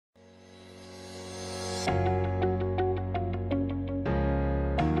Hey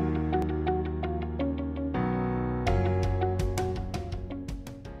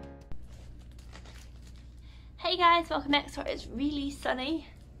guys, welcome back. Sorry, it's really sunny.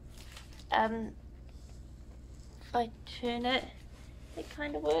 If I turn it, it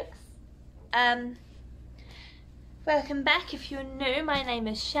kind of works. Welcome back. If you're new, my name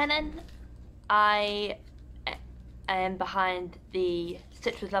is Shannon. I am behind the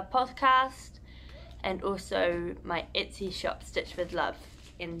Stitch with Love podcast and also my Etsy shop, Stitch with Love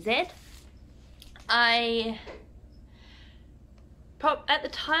NZ. At the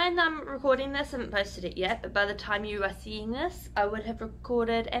time I'm recording this, I haven't posted it yet, but by the time you are seeing this, I would have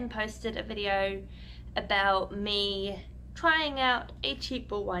recorded and posted a video about me trying out a cheap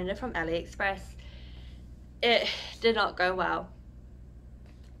ball winder from AliExpress. It did not go well.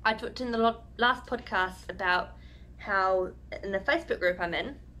 I talked in the last podcast about how in the Facebook group I'm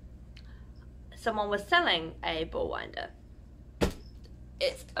in, someone was selling a ball winder.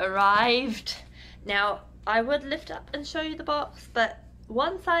 It's arrived. Now, I would lift up and show you the box, but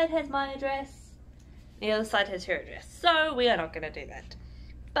one side has my address, the other side has her address, so we are not going to do that.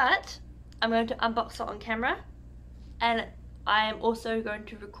 But I'm going to unbox it on camera, and I am also going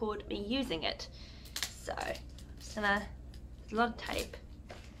to record me using it. So, I'm just gonna, there's a lot of tape.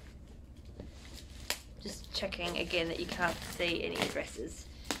 Just checking again that you can't see any addresses,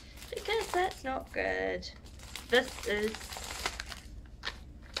 because that's not good. This is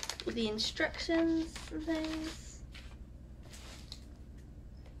the instructions and things.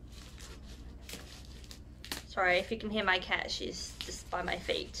 Sorry if you can hear my cat, she's just by my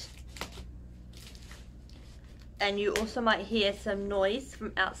feet. And you also might hear some noise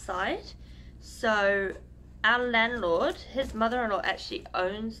from outside. So our landlord, his mother-in-law actually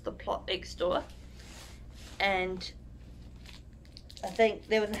owns the plot next door, and I think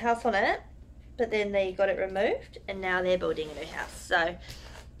there was a house on it, but then they got it removed and now they're building a new house. So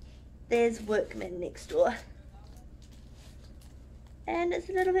there's workmen next door, and it's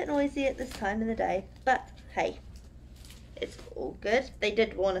a little bit noisy at this time of the day, but hey, it's all good. They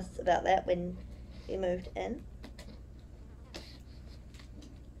did warn us about that when we moved in,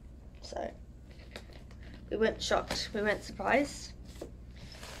 so we weren't shocked, we weren't surprised.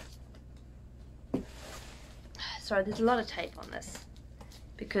 Sorry, there's a lot of tape on this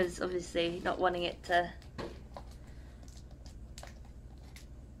because obviously not wanting it to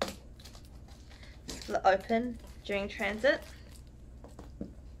open during transit.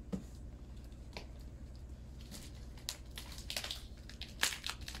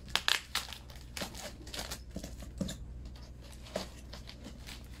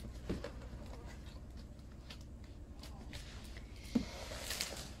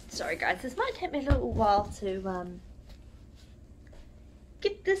 Sorry guys, this might take me a little while to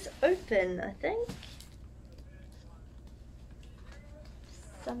get this open, I think,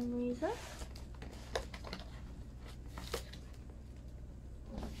 for some reason.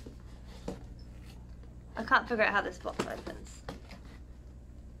 I can't figure out how this box opens.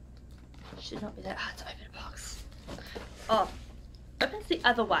 Should not be that hard to open a box. Oh, opens the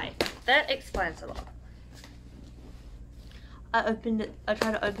other way. That explains a lot. I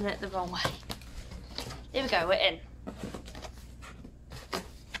tried to open it the wrong way. There we go, we're in.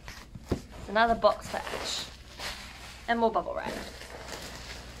 It's another box for Ash. And more bubble wrap.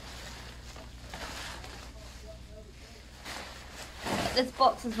 This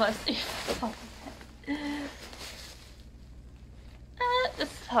box is mostly bubble wrap.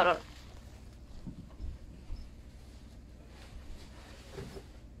 Hold on.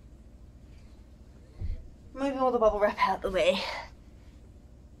 Moving all the bubble wrap out the way.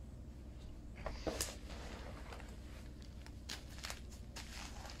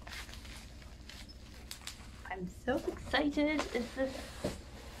 I'm so excited. Is this...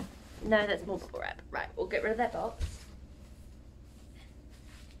 No, that's more bubble wrap. Right, we'll get rid of that box.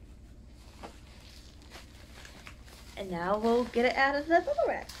 And now we'll get it out of the bubble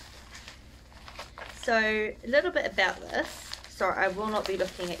wrap. So, a little bit about this. Sorry, I will not be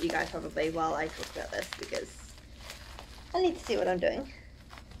looking at you guys probably while I talk about this because I need to see what I'm doing.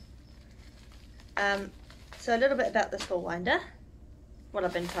 So a little bit about this ball winder, what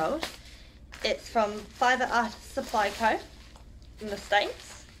I've been told. It's from Fibre Artist Supply Co in the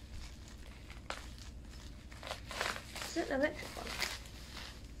States. Is it an electric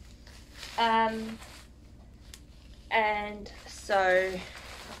one? And so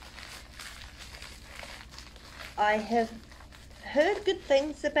I have heard good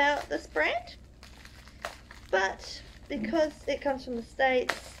things about this brand, but because it comes from the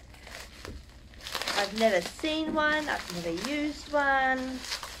States, I've never seen one, I've never used one,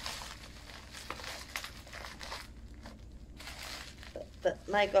 but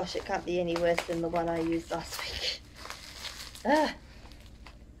my gosh, it can't be any worse than the one I used last week. And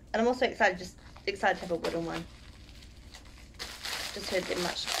I'm also excited to have a wooden one. Just heard they're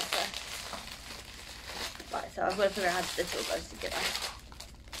much nicer. Right, so I've got to figure out how this all goes together.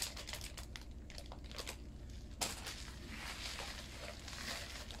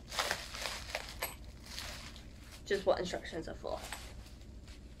 Just what instructions are for.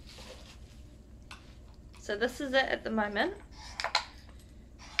 So this is it at the moment.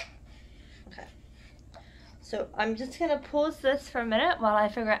 Okay. So I'm just going to pause this for a minute while I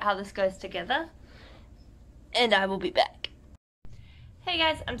figure out how this goes together. And I will be back. Hey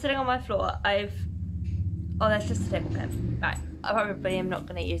guys, I'm sitting on my floor. Oh, that's just a table clamp. Right, I probably am not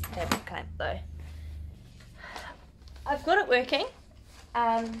going to use the table clamp though. I've got it working.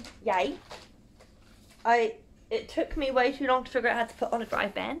 Yay. It took me way too long to figure out how to put on a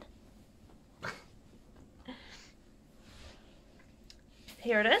drive band.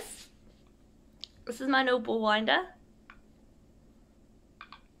 Here it is. This is my new ball winder.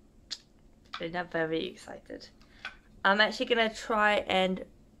 And I'm very excited. I'm actually going to try and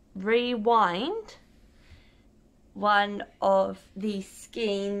rewind one of the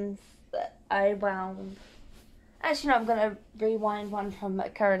skeins that I wound. Actually no, I'm going to rewind one from my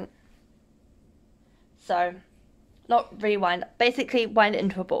current. So, not rewind, basically wind it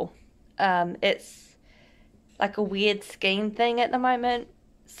into a ball. It's like a weird skein thing at the moment.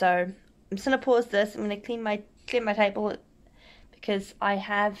 So I'm just gonna pause this. I'm gonna clean my table because I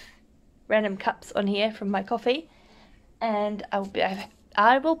have random cups on here from my coffee, and I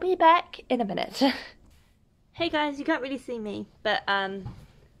will be back in a minute. Hey guys, you can't really see me, but and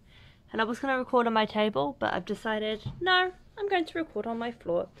I was gonna record on my table, but I've decided no, I'm going to record on my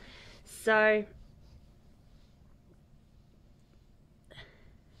floor. So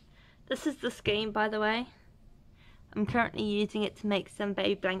this is the skein, by the way. I'm currently using it to make some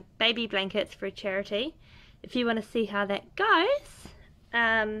baby blankets for a charity. If you want to see how that goes,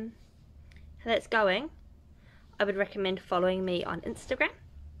 how that's going, I would recommend following me on Instagram,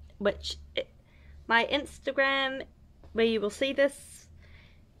 my Instagram, where you will see this,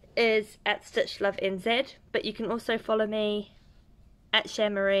 is at StitchLoveNZ, but you can also follow me at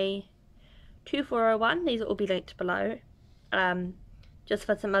ShanMarie2401. These will all be linked below. Just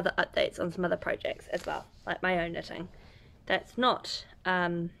for some other updates on some other projects as well, like my own knitting. That's not, sorry,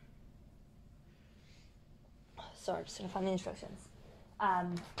 I'm just going to find the instructions.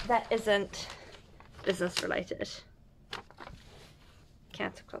 That isn't business related.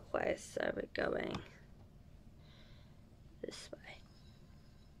 Counterclockwise, so we're going this way.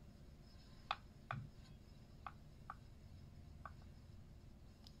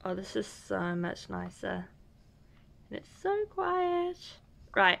 Oh, this is so much nicer. And it's so quiet.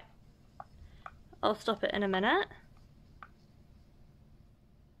 Right, I'll stop it in a minute.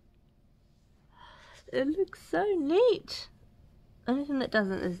 It looks so neat. The only thing that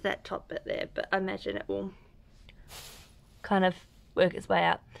doesn't is that top bit there, but I imagine it will kind of work its way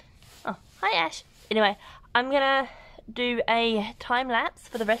out. Oh, hi Ash. Anyway, I'm gonna do a time lapse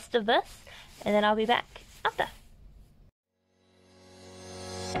for the rest of this, and then I'll be back after.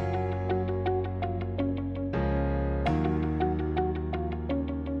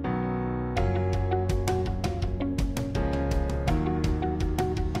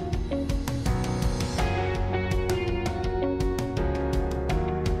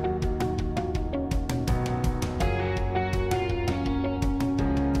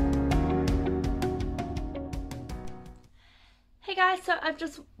 Hey guys, so I've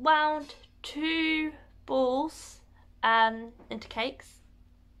just wound 2 balls into cakes.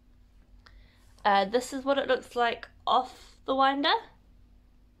 This is what it looks like off the winder.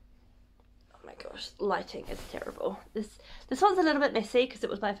 Oh my gosh, lighting is terrible. This one's a little bit messy because it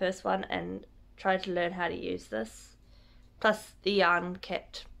was my first one and tried to learn how to use this. Plus the yarn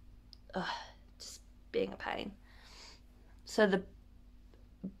kept just being a pain. So the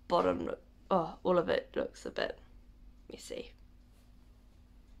bottom, all of it looks a bit messy.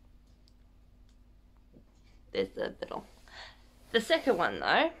 There's the middle. The second one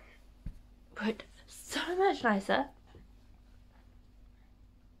though worked so much nicer.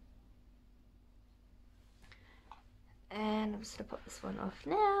 And I'm just gonna pop this one off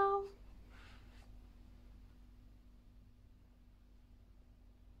now.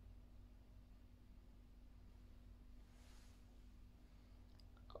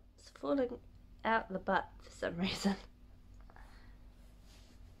 Oh, it's falling out the butt for some reason.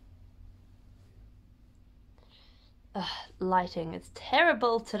 Lighting is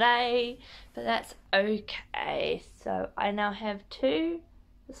terrible today, but that's okay. So I now have 2.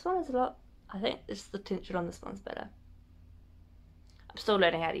 This one is a lot, I think the tension on this one's better. I'm still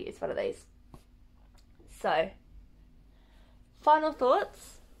learning how to use one of these. So, final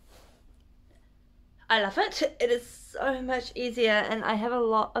thoughts. I love it. It is so much easier, and I have a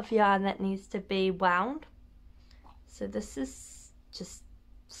lot of yarn that needs to be wound. So this is just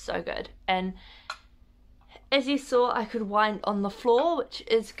so good. And as you saw, I could wind on the floor, which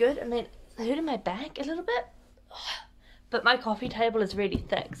is good. I mean, it's hurting my back a little bit. But my coffee table is really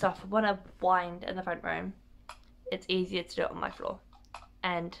thick, so if I want to wind in the front room, it's easier to do it on my floor.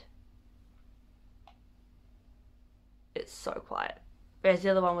 And it's so quiet. Whereas the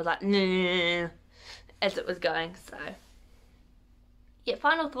other one was like, nah, as it was going. So yeah,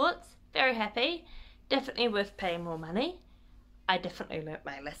 final thoughts, very happy. Definitely worth paying more money. I definitely learnt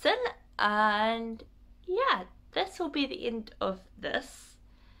my lesson. And yeah, this will be the end of this.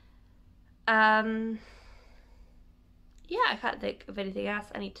 Yeah, I can't think of anything else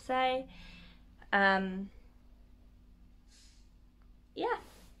I need to say. Yeah,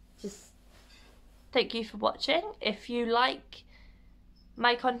 just thank you for watching. If you like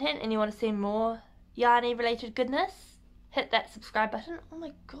my content and you want to see more yarny related goodness, hit that subscribe button. Oh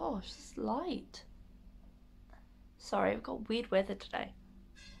my gosh, this light. Sorry, I've got weird weather today.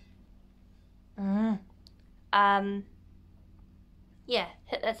 Yeah,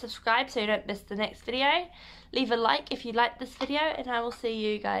 hit that subscribe so you don't miss the next video. Leave a like if you like this video, and I will see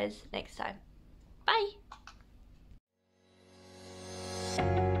you guys next time. Bye!